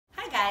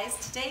guys,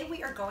 today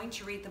we are going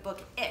to read the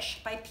book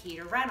Ish by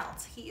Peter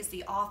Reynolds. He is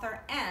the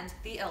author and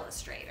the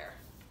illustrator.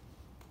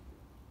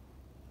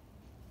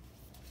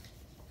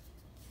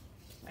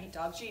 My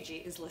dog Gigi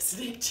is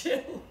listening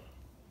too.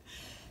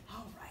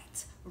 All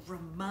right,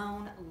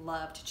 Ramon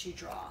loved to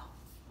draw.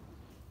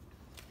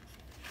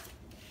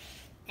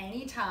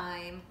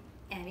 Anytime,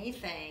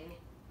 anything,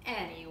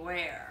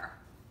 anywhere.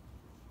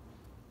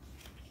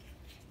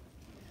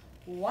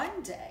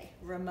 One day,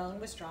 Ramon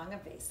was drawing a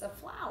vase of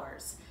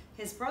flowers.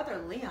 His brother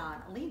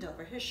Leon leaned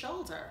over his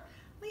shoulder.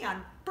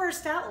 Leon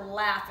burst out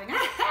laughing.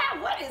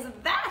 "What is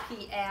that?"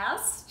 he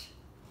asked.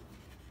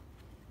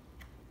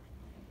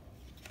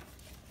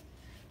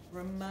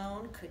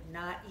 Ramon could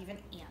not even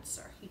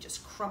answer. He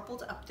just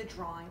crumpled up the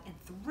drawing and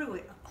threw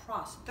it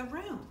across the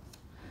room.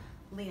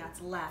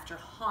 Leon's laughter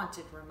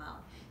haunted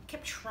Ramon. He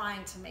kept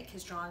trying to make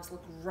his drawings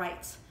look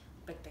right,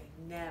 but they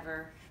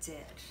never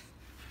did.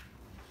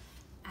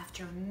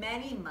 After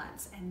many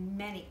months and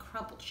many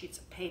crumpled sheets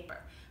of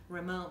paper,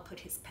 Ramon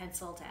put his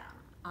pencil down.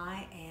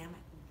 "I am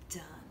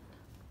done."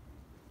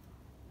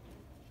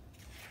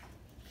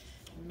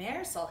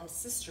 Marisol, his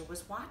sister,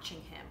 was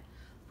watching him.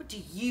 "What do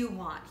you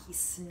want?" he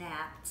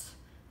snapped.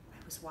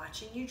 "I was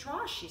watching you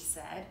draw," she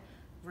said.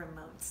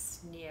 Ramon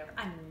sneered.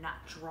 "I'm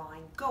not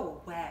drawing.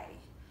 Go away."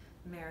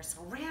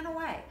 Marisol ran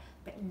away,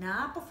 but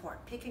not before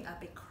picking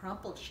up a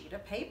crumpled sheet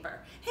of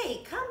paper.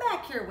 "Hey, come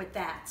back here with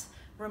that."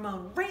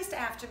 Ramon raced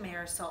after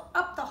Marisol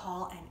up the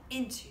hall and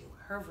into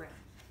her room.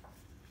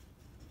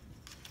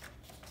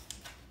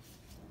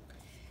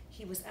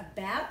 He was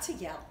about to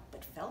yell,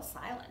 but fell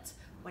silent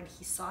when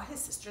he saw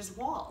his sister's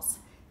walls.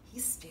 He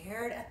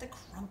stared at the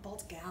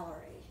crumpled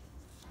gallery.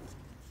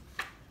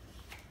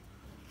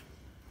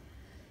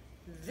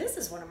 "This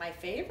is one of my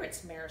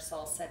favorites,"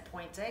 Marisol said,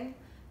 pointing.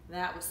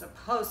 "That was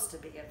supposed to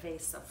be a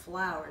vase of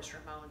flowers,"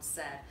 Ramon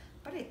said,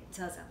 "but it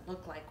doesn't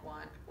look like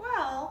one."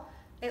 "Well,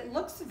 it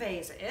looks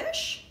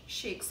vase-ish,"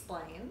 she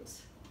explained.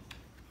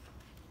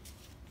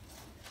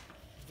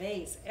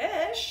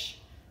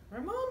 "Vase-ish?"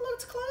 Ramon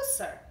looked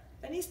closer.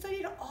 Then he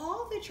studied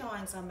all the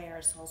drawings on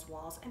Marisol's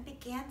walls and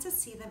began to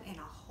see them in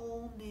a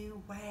whole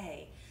new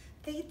way.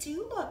 "They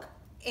do look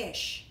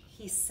ish,"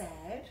 he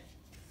said.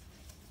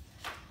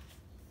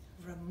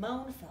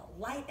 Ramon felt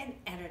light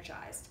and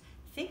energized.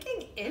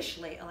 Thinking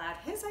ishly allowed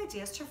his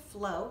ideas to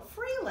flow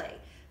freely.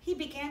 He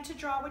began to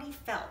draw what he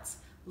felt,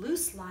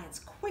 loose lines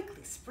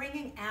quickly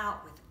springing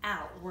out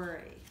without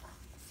worry.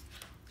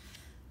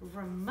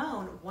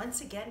 Ramon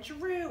once again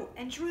drew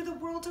and drew the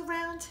world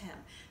around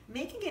him.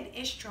 Making an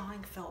ish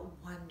drawing felt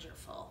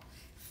wonderful.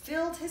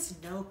 Filled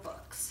his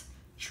notebooks.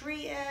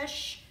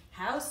 Tree-ish,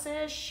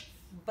 house-ish,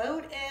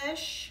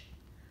 boat-ish,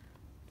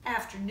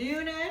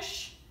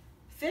 afternoon-ish,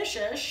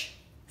 fish-ish,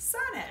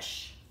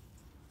 sun-ish.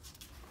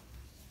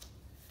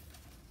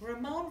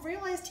 Ramon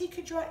realized he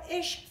could draw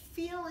ish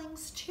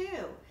feelings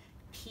too.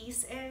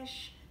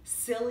 Peace-ish,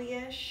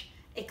 silly-ish,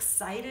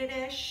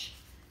 excited-ish.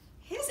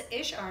 His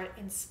ish art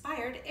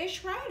inspired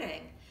ish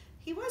writing.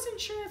 He wasn't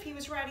sure if he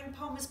was writing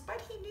poems,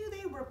 but he knew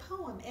they were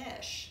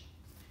poem-ish.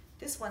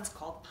 This one's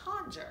called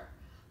Ponder.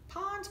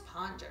 Pond,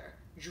 ponder,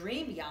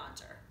 dream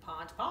yonder.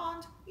 Pond,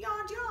 pond,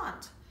 yond,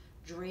 yond.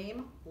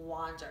 Dream,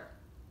 wander,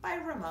 by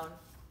Ramon.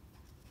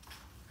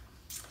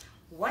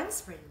 One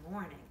spring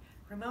morning,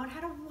 Ramon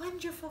had a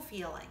wonderful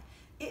feeling.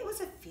 It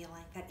was a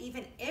feeling that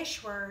even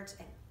ish words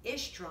and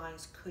ish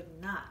drawings could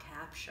not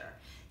capture.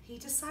 He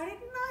decided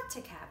not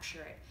to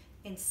capture it.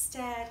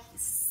 Instead, he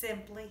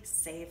simply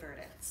savored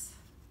it.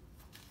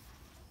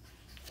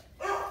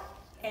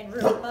 And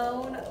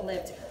Ramon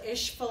lived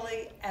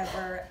ishfully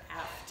ever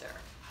after.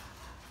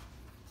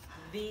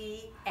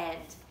 The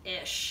end.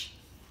 Ish.